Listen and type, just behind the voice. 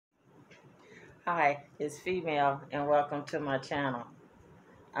Hi, it's female, and welcome to my channel.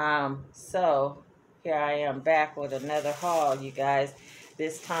 So here I am back with another haul, you guys.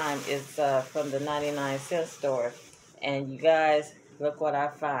 This time it's from the 99-cent store, and you guys, look what I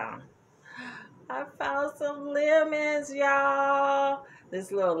found. I found some lemons, y'all.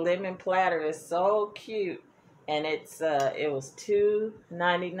 This little lemon platter is so cute, and it was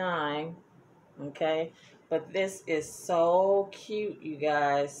 $2.99. Okay, but this is so cute, you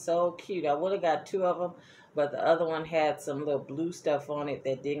guys, so cute. I would have got two of them, but the other one had some little blue stuff on it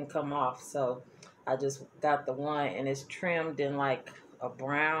that didn't come off, so I just got the one, and it's trimmed in like a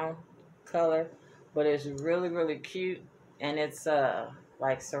brown color, but it's really cute, and it's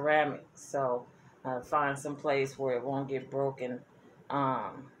like ceramic, so find some place where it won't get broken.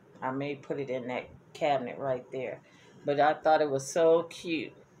 I may put it in that cabinet right there, but I thought it was so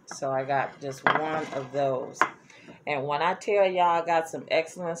cute, so I got just one of those. And when I tell y'all I got some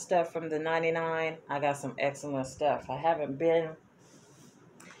excellent stuff from the 99, I got some excellent stuff. I haven't been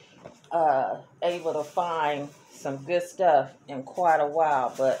able to find some good stuff in quite a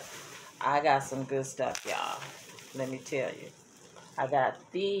while, but I got some good stuff, y'all. Let me tell you. I got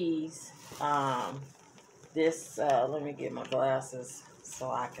these. Let me get my glasses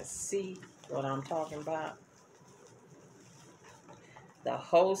so I can see what I'm talking about. The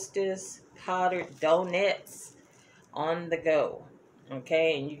Hostess powdered donuts on the go.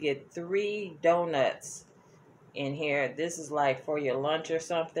 Okay, and you get 3 donuts in here. This is like for your lunch or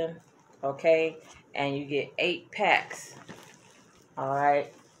something. Okay, and you get 8 packs. All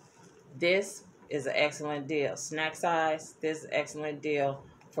right, this is an excellent deal. Snack size, this is an excellent deal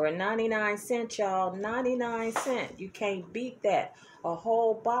for 99 cents, y'all. 99 cents. You can't beat that. A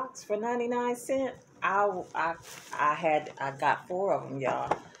whole box for 99 cents. I got 4 of them,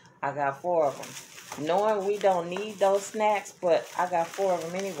 y'all. I got 4 of them. Knowing we don't need those snacks, but I got 4 of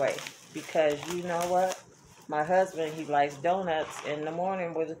them anyway. Because you know what? My husband, he likes donuts in the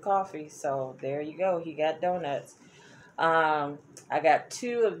morning with his coffee. So there you go. He got donuts. Um, I got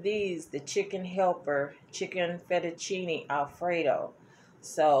 2 of these, the chicken helper, chicken fettuccine Alfredo.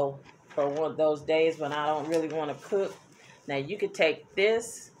 So for one of those days when I don't really want to cook, now you could take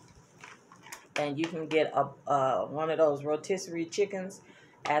this and you can get one of those rotisserie chickens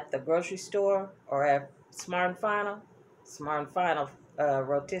at the grocery store or at Smart and Final. Smart and Final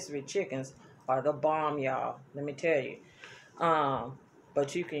rotisserie chickens are the bomb, y'all. Let me tell you. Um,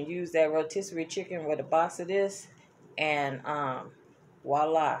 but you can use that rotisserie chicken with a box of this, and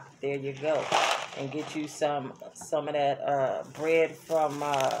voila, there you go. And get you some of that bread from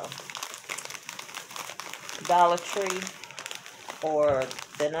Dollar Tree or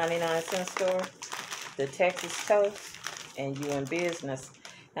the 99-cent store, the Texas Toast, and you in business.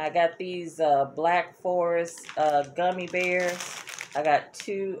 Now I got these Black Forest gummy bears. I got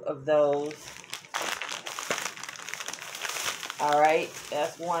 2 of those. All right,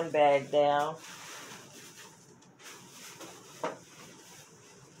 that's one bag down.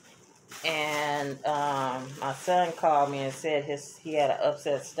 And my son called me and said he had an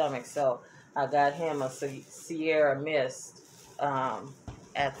upset stomach, so I got him a Sierra Mist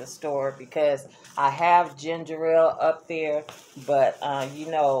at the store because I have ginger ale up there, but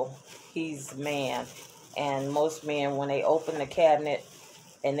he's a man, and most men when they open the cabinet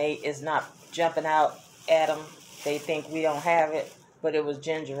and it's not jumping out at them, they think we don't have it, but it was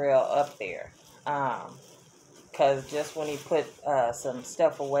ginger ale up there. Because just when he put some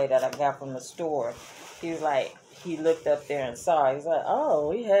stuff away that I got from the store, he looked up there and saw it. He's like, oh,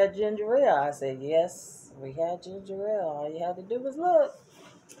 we had ginger ale. I said, yes, we had ginger ale. All you had to do was look.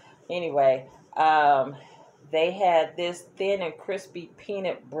 Anyway, they had this thin and crispy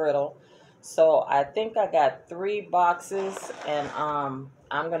peanut brittle. So I think I got 3 boxes, and I'm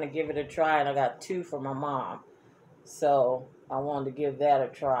going to give it a try, and I got 2 for my mom. So I wanted to give that a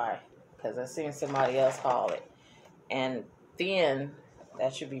try because I seen somebody else haul it. And then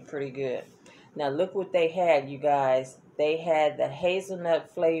that should be pretty good. Now look what they had, you guys. They had the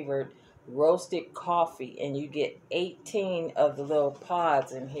hazelnut flavored roasted coffee, and you get 18 of the little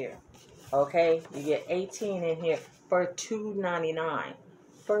pods in here. Okay, you get 18 in here for $2.99.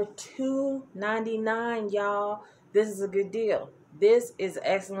 For $2.99, y'all. This is a good deal. This is an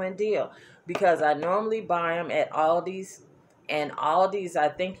excellent deal because I normally buy them at Aldi's, and Aldi's I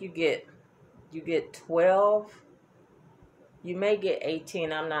think you get 12. You may get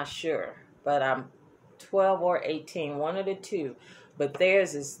 18, I'm not sure, but I'm 12 or 18, one of the two. But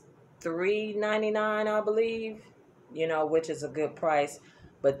theirs is $3.99, I believe, which is a good price.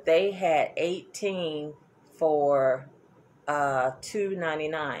 But they had 18 for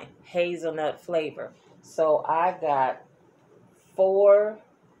 $2.99, hazelnut flavor. So I got 4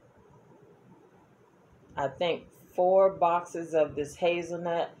 I think 4 boxes of this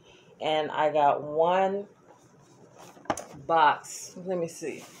hazelnut, and I got 1 box. Let me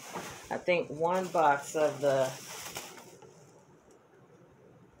see. I think 1 box of the,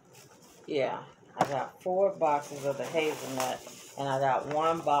 yeah, I got 4 boxes of the hazelnut, and I got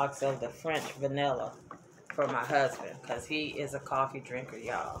 1 box of the French vanilla for my husband, because he is a coffee drinker,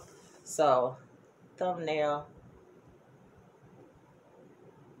 y'all. So, thumbnail.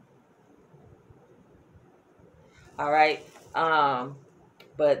 All right.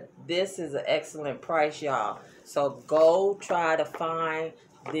 But this is an excellent price, y'all. So go try to find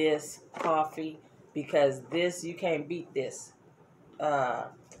this coffee, because this, you can't beat this.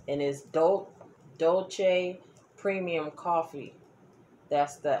 And it's Dolce Premium Coffee.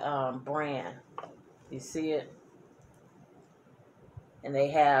 That's the brand. You see it? And they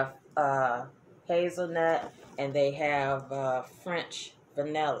have hazelnut, and they have French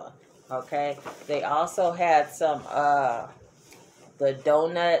vanilla. Okay. They also had some the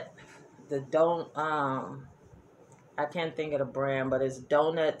donut, I can't think of the brand, but it's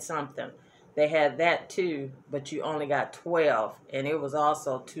donut something. They had that too, but you only got 12, and it was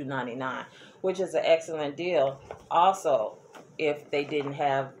also $2.99, which is an excellent deal. Also, if they didn't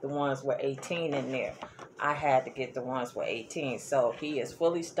have the ones with 18 in there, I had to get the ones with 18. So he is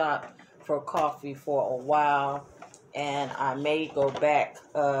fully stocked for coffee for a while, and I may go back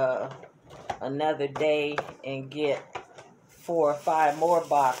another day and get 4 or 5 more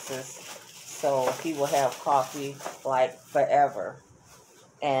boxes, so he will have coffee like forever.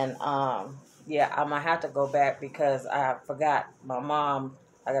 And yeah, I'm gonna have to go back because I forgot my mom.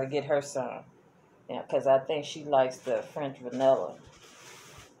 I gotta get her some, yeah, because I think she likes the French vanilla.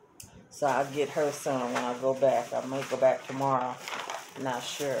 So I'll get her some when I go back. I might go back tomorrow, not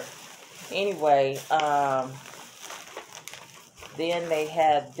sure. Anyway, then they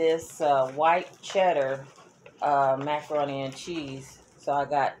had this white cheddar macaroni and cheese. So I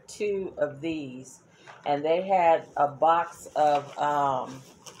got 2 of these. And they had a box of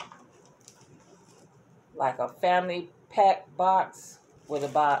like a family pack box with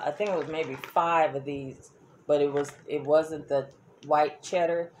about, I think it was maybe 5 of these, but it wasn't the white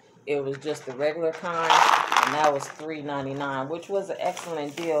cheddar. It was just the regular kind, and that was $3.99, which was an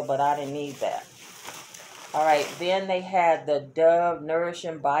excellent deal, but I didn't need that. All right, then they had the Dove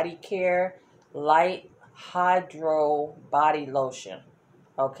Nourishing Body Care Light Hydro Body Lotion.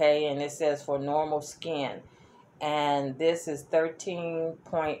 Okay, and it says for normal skin. And this is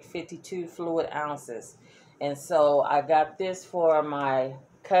 13.52 fluid ounces. And so I got this for my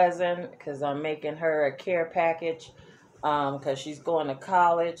cousin because I'm making her a care package because she's going to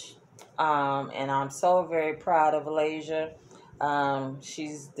college. And I'm so very proud of Alasia.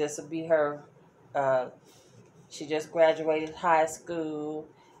 This will be her, she just graduated high school.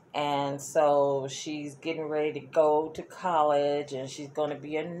 And so she's getting ready to go to college, and she's going to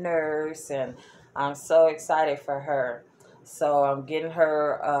be a nurse, and I'm so excited for her. So I'm getting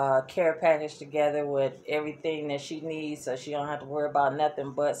her a care package together with everything that she needs, so she don't have to worry about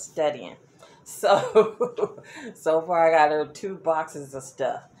nothing but studying. So, so far I got her 2 boxes of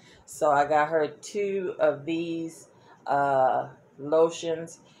stuff. So I got her 2 of these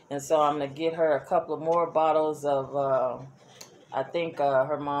lotions, and so I'm going to get her a couple of more bottles of I think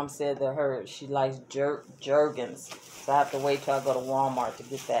her mom said that she likes Jergens, so I have to wait till I go to Walmart to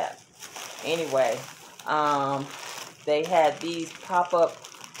get that. Anyway, they had these pop-up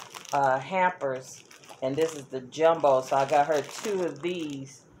hampers, and this is the jumbo, so I got her 2 of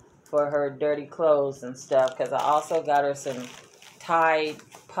these for her dirty clothes and stuff, because I also got her some Tide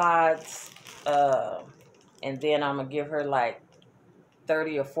Pods, and then I'm going to give her like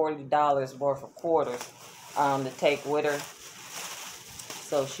 $30 or $40 worth of quarters to take with her,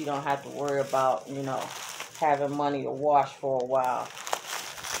 so she don't have to worry about, having money to wash for a while.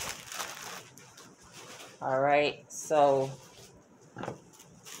 All right, so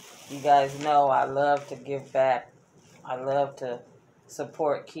you guys know I love to give back. I love to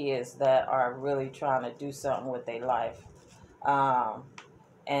support kids that are really trying to do something with their life.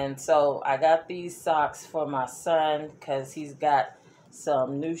 And so I got these socks for my son because he's got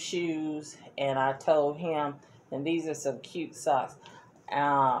some new shoes, and I told him, and these are some cute socks.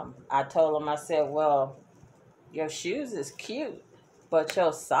 I told him, I said, well, your shoes is cute, but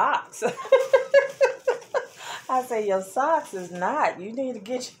your socks. I said, your socks is not. You need to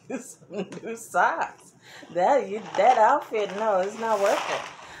get you some new socks. That outfit, no, it's not worth it.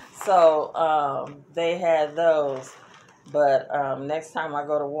 So they had those. But next time I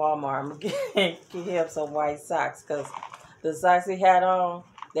go to Walmart, I'm going to get him some white socks, because the socks he had on,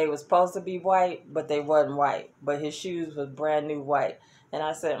 they were supposed to be white, but they wasn't white. But his shoes was brand new white. And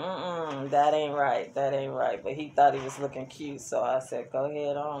I said, that ain't right. That ain't right. But he thought he was looking cute. So I said, go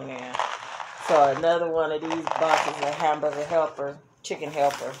ahead on there. So another one of these boxes of hamburger helper, chicken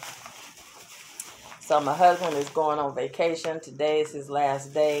helper. So my husband is going on vacation. Today is his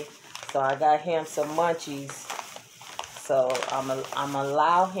last day. So I got him some munchies. So I'm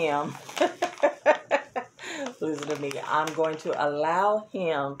allow him. Listen to me. I'm going to allow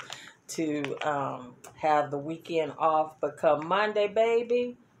him to have the weekend off. But come Monday,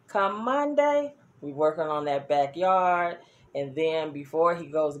 baby, come Monday, we working on that backyard. And then before he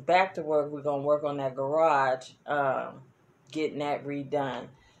goes back to work, we're going to work on that garage, getting that redone.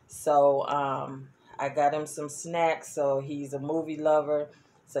 So I got him some snacks. So he's a movie lover.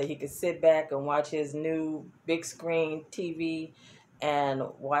 So he could sit back and watch his new big screen TV and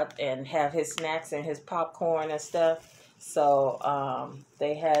watch and have his snacks and his popcorn and stuff. So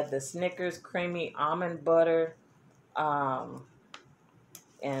they had the Snickers creamy almond butter, and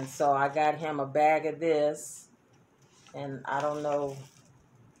so I got him a bag of this, and I don't know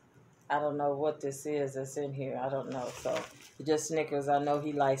what this is that's in here. I don't know. So it's just Snickers. I know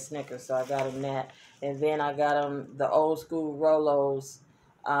he likes Snickers, so I got him that, and then I got him the old school Rolos.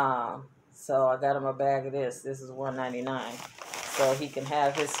 So I got him a bag of this. This is $1.99. So he can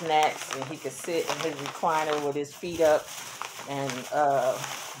have his snacks and he can sit in his recliner with his feet up and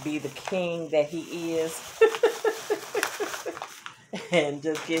be the king that he is. And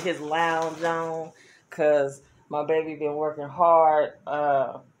just get his lounge on. Because my baby been working hard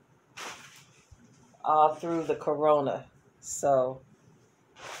all through the corona. So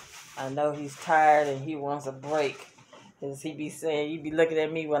I know he's tired and he wants a break. Because he be saying, you be looking at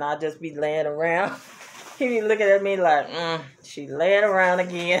me when I just be laying around. He be looking at me like, she laying around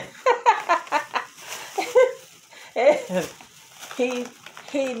again. he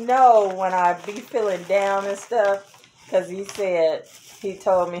know when I be feeling down and stuff. Because he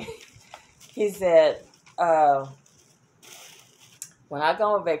told me, he said, when I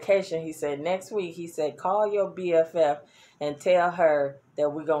go on vacation, he said, next week, he said, call your BFF and tell her that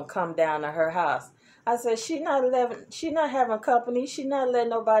we're going to come down to her house. I said, she not having company. She not letting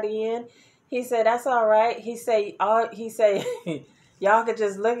nobody in. He said, that's all right. He said, y'all could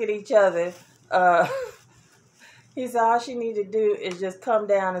just look at each other. He said, all she need to do is just come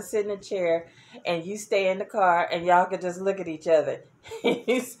down and sit in a chair and you stay in the car and y'all could just look at each other.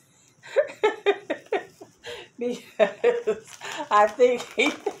 Because I think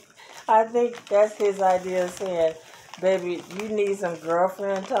that's his idea of saying, baby, you need some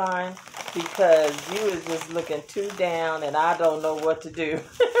girlfriend time because you is just looking too down and I don't know what to do.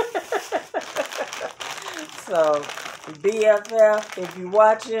 So, BFF, if you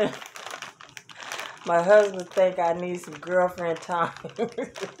watching, my husband think I need some girlfriend time.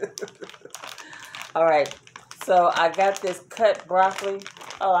 All right, so I got this cut broccoli.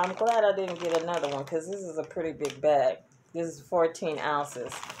 Oh, I'm glad I didn't get another one because this is a pretty big bag. This is 14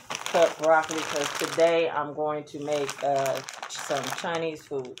 ounces cut broccoli because today I'm going to make some Chinese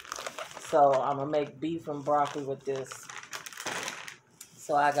food. So I'm going to make beef and broccoli with this.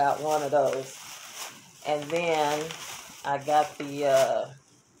 So I got one of those. And then I got the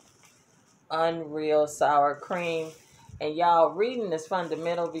Unreal sour cream. And y'all, reading is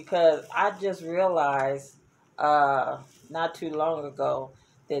fundamental because I just realized not too long ago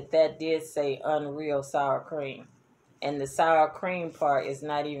that did say Unreal sour cream. And the sour cream part is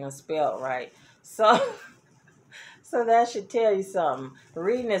not even spelled right. So that should tell you something.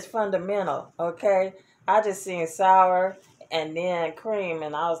 Reading is fundamental, okay? I just seen sour and then cream,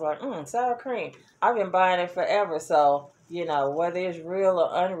 and I was like, sour cream. I've been buying it forever, so, you know, whether it's real or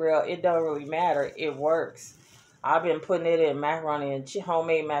unreal, it don't really matter. It works. I've been putting it in macaroni and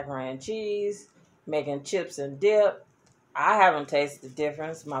homemade macaroni and cheese, making chips and dip. I haven't tasted the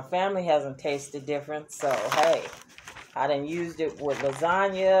difference. My family hasn't tasted the difference, so, hey, I done used it with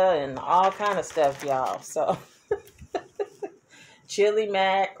lasagna and all kind of stuff, y'all, so... Chili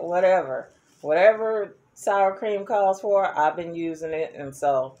Mac, whatever sour cream calls for, I've been using it. And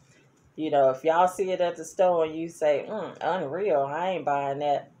so, you know, if y'all see it at the store and you say, unreal, I ain't buying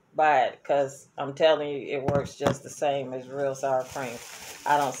that, buy it. Because I'm telling you, it works just the same as real sour cream.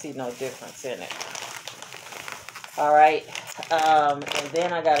 I don't see no difference in it. All right. And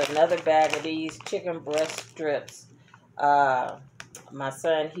then I got another bag of these chicken breast strips. My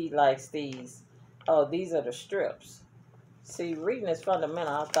son, he likes these. Oh, these are the strips. See, reading is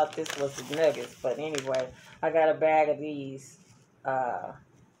fundamental. I thought this was the nuggets. But anyway, I got a bag of these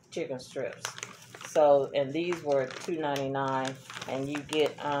chicken strips. So, and these were $2.99. And you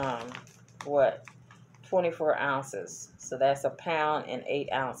get, 24 ounces. So that's 1 pound and 8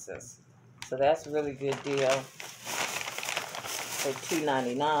 ounces. So that's a really good deal. for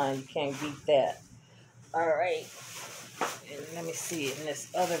 $2.99. You can't beat that. All right. And let me see in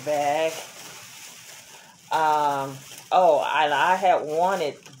this other bag. Oh, and I had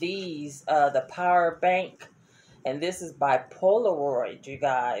wanted these, the power bank, and this is by Polaroid, you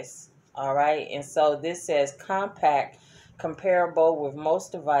guys. All right, and so this says compact, comparable with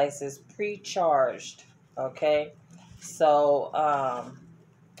most devices, pre-charged. Okay, so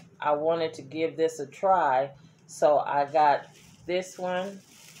I wanted to give this a try, so I got this one,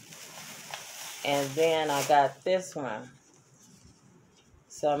 and then I got this one.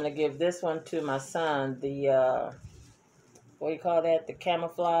 So I'm gonna give this one to my son, the what do you call that? The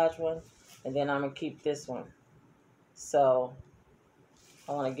camouflage one. And then I'm going to keep this one. So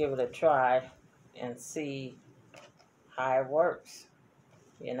I want to give it a try and see how it works,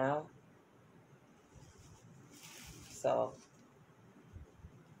 you know. So,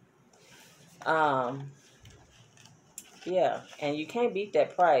 yeah. And you can't beat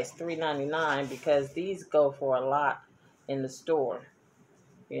that price, $3.99, because these go for a lot in the store.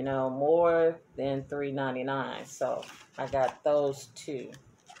 You know, more than $3.99. So I got those two.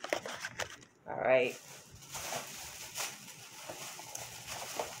 All right.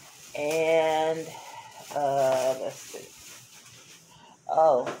 And let's see.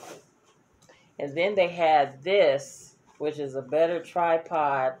 Oh, and then they had this, which is a better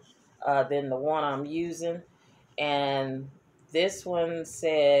tripod than the one I'm using. And this one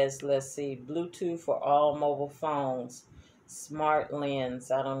says, let's see, Bluetooth for all mobile phones, smart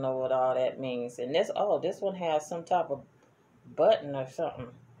lens. I don't know what all that means. And this, oh, this one has some type of button or something.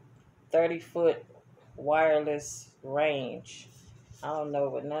 30-foot wireless range. I don't know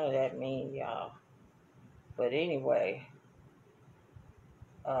what none of that means, y'all. But anyway,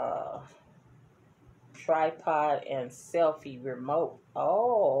 tripod and selfie remote.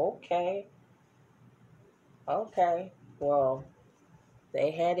 Oh, okay. Okay. Well,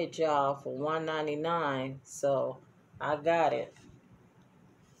 they had it, y'all, for $1.99, so I got it.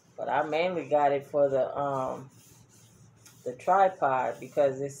 But I mainly got it for the tripod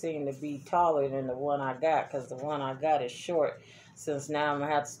because it seemed to be taller than the one I got, because the one I got is short. Since now I'm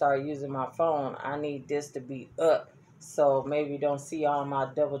gonna have to start using my phone, I need this to be up, so maybe you don't see all my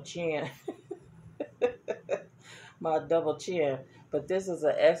double chin. My double chin. But this is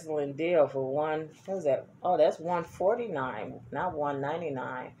an excellent deal for what is that? Oh, that's $149, not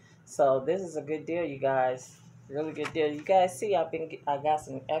 $199. So this is a good deal, you guys. Really good deal. You guys see, I got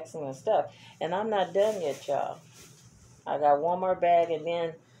some excellent stuff, and I'm not done yet, y'all. I got one more bag, and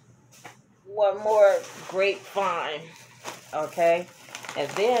then one more great find. Okay, and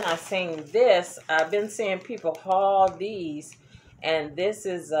then I seen this. I've been seeing people haul these, and this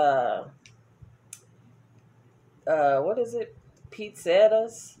is what is it?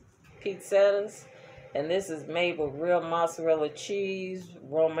 Pizzettas, and this is made with real mozzarella cheese,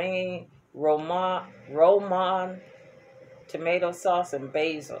 romaine, roman, tomato sauce, and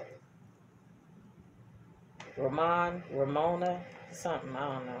basil. Ramona, something,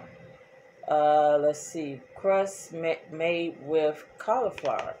 I don't know. Let's see, crust made with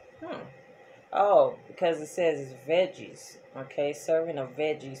cauliflower. Oh, because it says it's veggies. Okay, serving of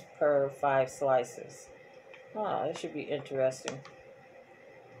veggies per 5 slices. Oh, it should be interesting.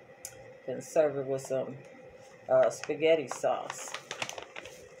 Can serve it with some spaghetti sauce.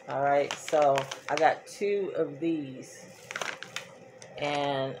 All right, so I got 2 of these,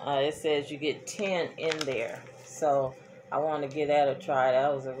 and it says you get 10 in there. So I want to give that a try.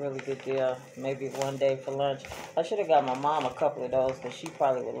 That was a really good deal. Maybe one day for lunch. I should have got my mom a couple of those because she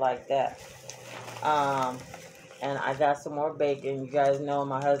probably would like that. And I got some more bacon. You guys know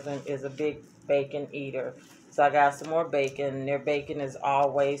my husband is a big bacon eater. So I got some more bacon. Their bacon is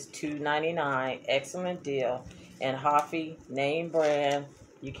always $2.99. Excellent deal. And Hoffy, name brand.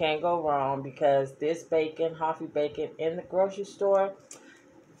 You can't go wrong because this bacon, Hoffy bacon in the grocery store,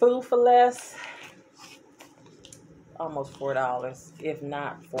 food for less, almost $4, if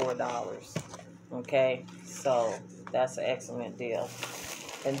not $4. Okay, so that's an excellent deal.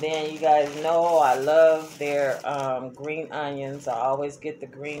 And then you guys know I love their green onions. I always get the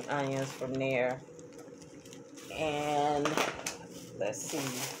green onions from there. And let's see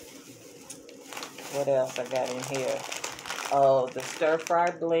what else I got in here. Oh, the stir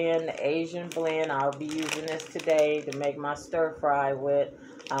fry blend, the Asian blend. I'll be using this today to make my stir fry with.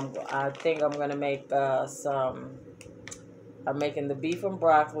 I think I'm gonna make I'm making the beef and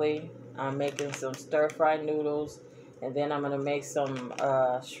broccoli. I'm making some stir fry noodles, and then I'm gonna make some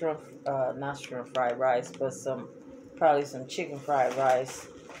shrimp, not shrimp fried rice, but probably some chicken fried rice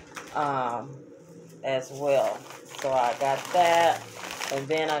as well. So I got that, and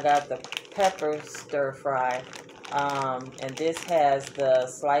then I got the pepper stir fry. And this has the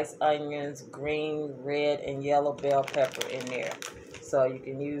sliced onions, green, red, and yellow bell pepper in there. So you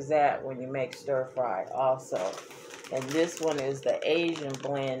can use that when you make stir fry also. And this one is the Asian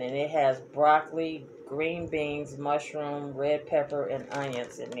blend, and it has broccoli, green beans, mushroom, red pepper, and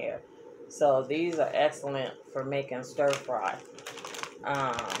onions in there. So these are excellent for making stir fry.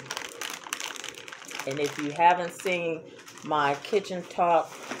 And if you haven't seen my kitchen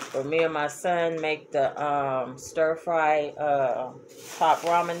talk where me and my son make the stir fry top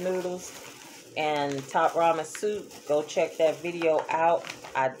ramen noodles and top ramen soup, go check that video out.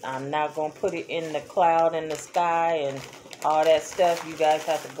 I'm not going to put it in the cloud in the sky and all that stuff. You guys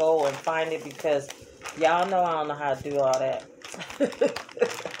have to go and find it because y'all know I don't know how to do all that.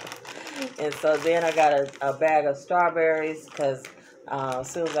 And so then I got a bag of strawberries because as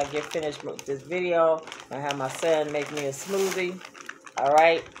soon as I get finished with this video, I have my son make me a smoothie. All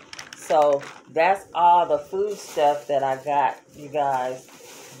right. So that's all the food stuff that I got, you guys.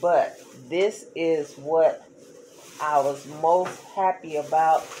 But this is what I was most happy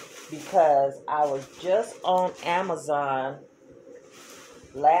about because I was just on Amazon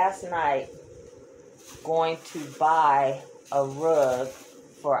last night going to buy a rug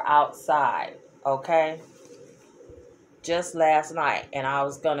for outside, okay? Just last night, and I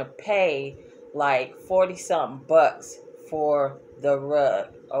was gonna pay like 40-something bucks for the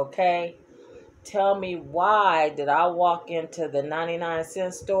rug, okay? Tell me why did I walk into the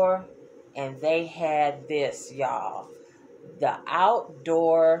 99-cent store and they had this, y'all? The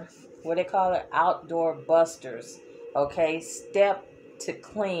outdoor, what they call it? Outdoor busters, okay? Step to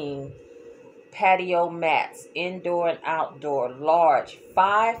clean patio mats, indoor and outdoor, large,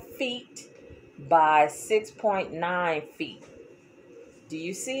 5 feet by 6.9 feet. Do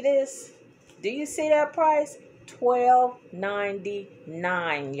you see this? Do you see that price?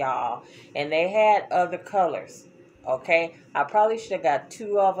 $12.99, y'all. And they had other colors. Okay, I probably should have got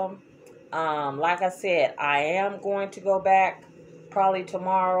 2 of them. Like I said, I am going to go back probably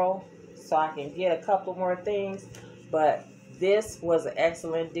tomorrow so I can get a couple more things. But this was an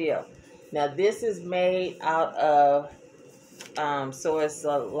excellent deal. Now this is made out of so it's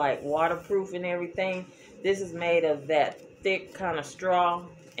like waterproof and everything. This is made of that thick kind of straw,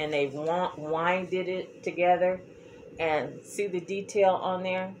 and they winded it together. And see the detail on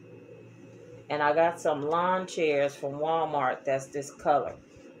there? And I got some lawn chairs from Walmart that's this color.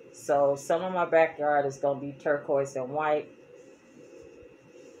 So some of my backyard is going to be turquoise and white.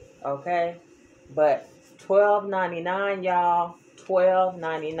 Okay? But $12.99, y'all.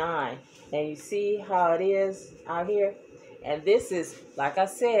 $12.99. And you see how it is out here? And this is, like I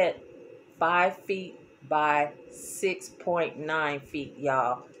said, 5 feet by 6.9 feet,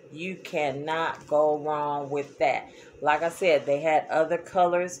 y'all. You cannot go wrong with that. Like I said, they had other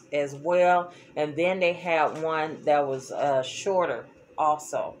colors as well. And then they had one that was shorter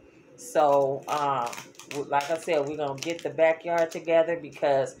also. So, like I said, we're going to get the backyard together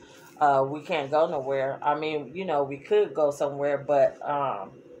because we can't go nowhere. I mean, you know, we could go somewhere, but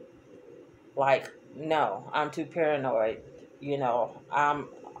like, no, I'm too paranoid. You know,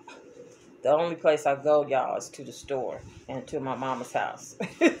 the only place I go, y'all, is to the store and to my mama's house.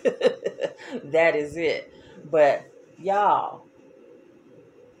 That is it. But y'all,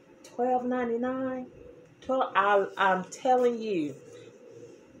 $12.99. I'm telling you,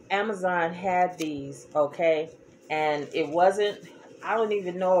 Amazon had these, okay, and it wasn't. I don't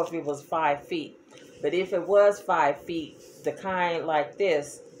even know if it was 5 feet, but if it was 5 feet, the kind like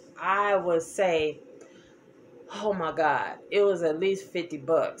this, I would say, oh my God, it was at least 50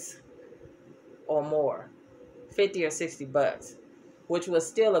 bucks or more, 50 or 60 bucks, which was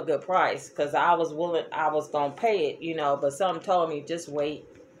still a good price because I was going to pay it, you know, but something told me just wait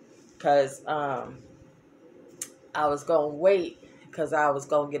because I was going to wait because I was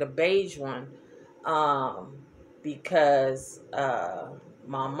going to get a beige one because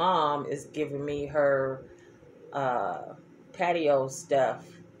my mom is giving me her patio stuff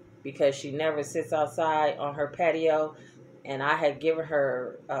because she never sits outside on her patio, and I had given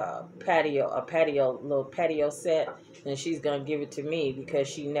her little patio set, and she's gonna give it to me because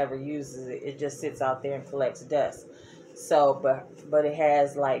she never uses it. It just sits out there and collects dust. So, but it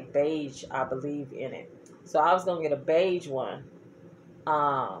has like beige, I believe, in it. So I was gonna get a beige one,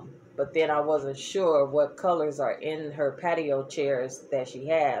 but then I wasn't sure what colors are in her patio chairs that she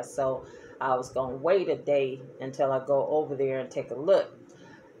has. So I was gonna wait a day until I go over there and take a look.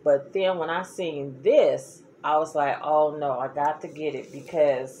 But then when I seen this, I was like, oh no, I got to get it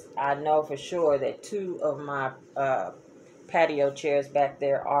because I know for sure that 2 of my patio chairs back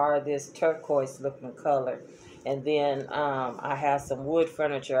there are this turquoise looking color. And then I have some wood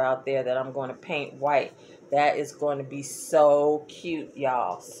furniture out there that I'm going to paint white That is going to be so cute,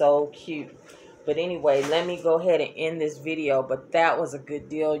 y'all. So cute. But anyway, let me go ahead and end this video. But that was a good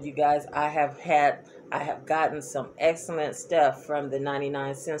deal, you guys. I have gotten some excellent stuff from the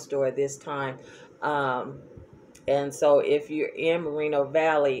 99-cent store this time. And so if you're in Moreno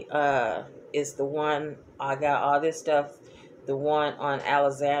Valley, it's the one, I got all this stuff, the one on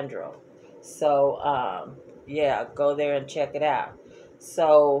Alexandra. So, yeah, go there and check it out.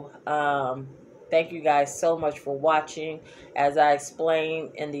 So, thank you guys so much for watching. As I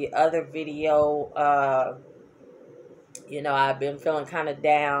explained in the other video, you know, I've been feeling kind of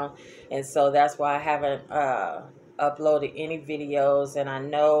down, and so that's why I haven't uploaded any videos. And I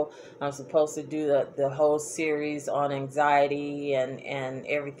know I'm supposed to do the whole series on anxiety and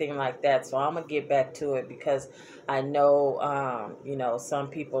everything like that, so I'm gonna get back to it, because I know you know, some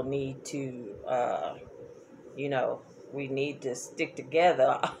people need to you know, we need to stick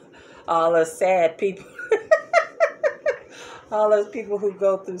together. All us sad people all those people who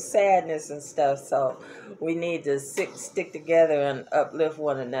go through sadness and stuff. So we need to stick together and uplift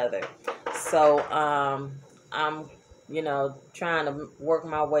one another. So I'm, you know, trying to work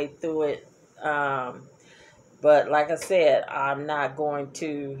my way through it. But like I said, I'm not going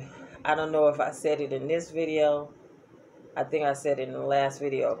to, I don't know if I said it in this video. I think I said it in the last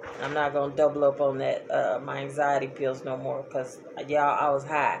video. I'm not going to double up on that, my anxiety pills no more, because, y'all, I was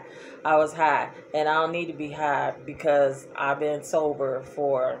high. I was high. And I don't need to be high, because I've been sober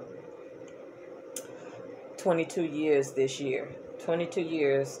for 22 years this year. 22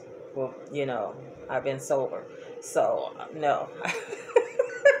 years, well, you know, I've been sober. So, no.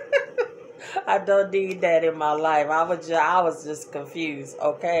 I don't need that in my life. I was just confused,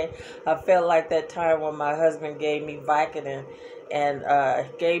 okay? I felt like that time when my husband gave me Vicodin, and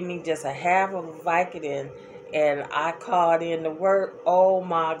gave me just a half of a Vicodin, and I called in to work. Oh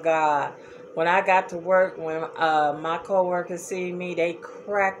my God. When I got to work, when my coworkers see me, they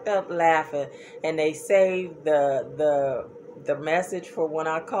cracked up laughing, and they saved the message for when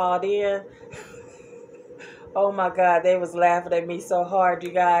I called in. Oh my God, they was laughing at me so hard,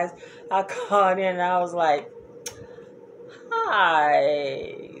 you guys. I called in and I was like,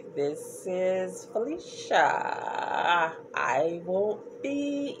 "Hi, this is Felicia. I won't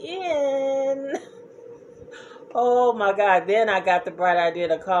be in." Oh my God. Then I got the bright idea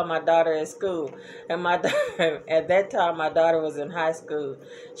to call my daughter at school. And my daughter, at that time, my daughter was in high school.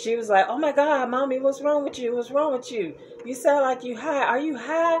 She was like, "Oh my God, Mommy, what's wrong with you? What's wrong with you? You sound like you high. Are you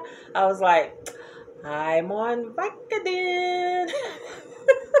high?" I was like, "I'm on Vicodin."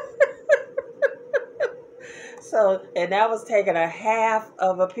 So, and that was taking a half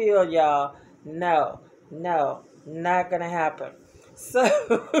of a pill, y'all. No, not gonna happen. So,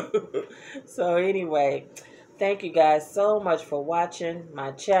 so anyway, thank you guys so much for watching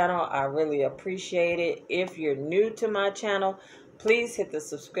my channel. I really appreciate it. If you're new to my channel, please hit the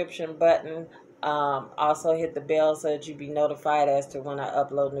subscription button. Also hit the bell so that you be notified as to when I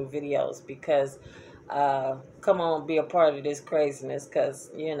upload new videos, because come on, be a part of this craziness,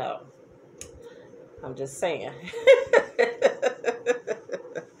 because, you know, I'm just saying.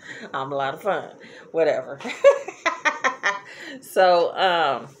 I'm a lot of fun. Whatever. So,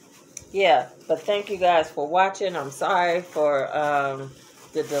 yeah. But thank you guys for watching. I'm sorry for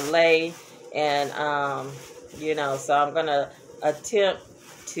the delay. And, you know, so I'm going to attempt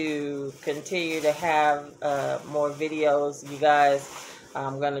to continue to have more videos, you guys.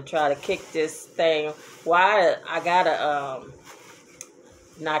 I'm going to try to kick this thing. Why I got to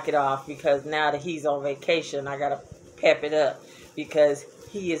knock it off, because now that he's on vacation, I gotta pep it up, because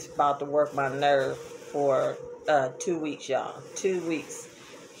he is about to work my nerve for 2 weeks, y'all. 2 weeks.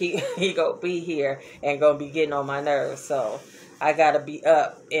 He gonna be here and gonna be getting on my nerves. So I gotta be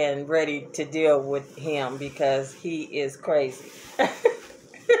up and ready to deal with him, because he is crazy.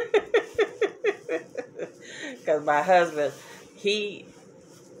 Because my husband, he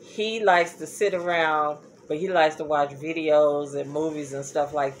likes to sit around, but he likes to watch videos and movies and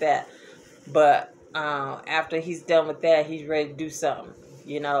stuff like that. But after he's done with that, he's ready to do something.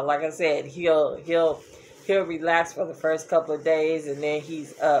 You know, like I said, he'll relax for the first couple of days, and then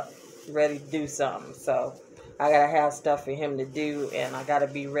he's up, ready to do something. So I gotta have stuff for him to do, and I gotta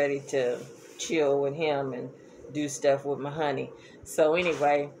be ready to chill with him and do stuff with my honey. So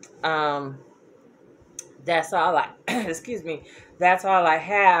anyway, that's all I excuse me, that's all I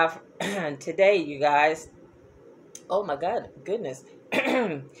have today, you guys. Oh my God, goodness.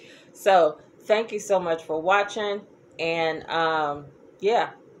 So thank you so much for watching, and yeah,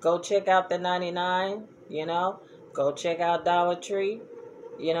 go check out the 99, you know, go check out Dollar Tree,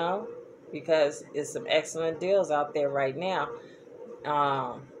 you know, because it's some excellent deals out there right now.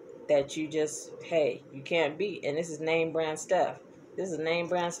 that you just, hey, you can't beat. And this is name brand stuff. This is name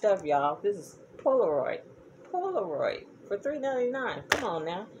brand stuff, y'all. This is Polaroid. Polaroid for $3.99. Come on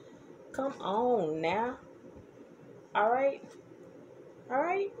now. Come on now. All right. All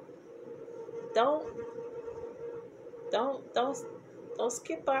right. Don't don't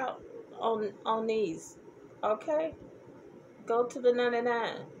skip out on these. Okay? Go to the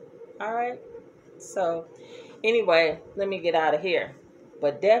 99. All right? So, anyway, let me get out of here.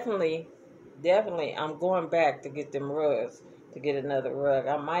 But definitely I'm going back to get them rugs, to get another rug.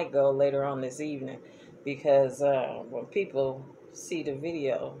 I might go later on this evening because when people see the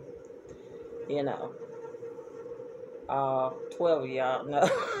video, you know, 12 of y'all, no.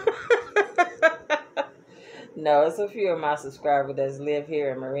 No, it's a few of my subscribers that live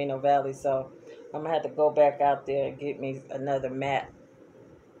here in Moreno Valley, so I'm going to have to go back out there and get me another mat.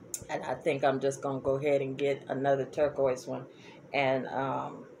 And I think I'm just going to go ahead and get another turquoise one and,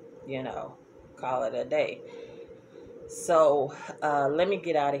 you know, call it a day. So let me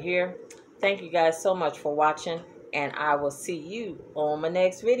get out of here. Thank you guys so much for watching, and I will see you on my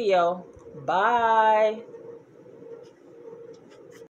next video. Bye.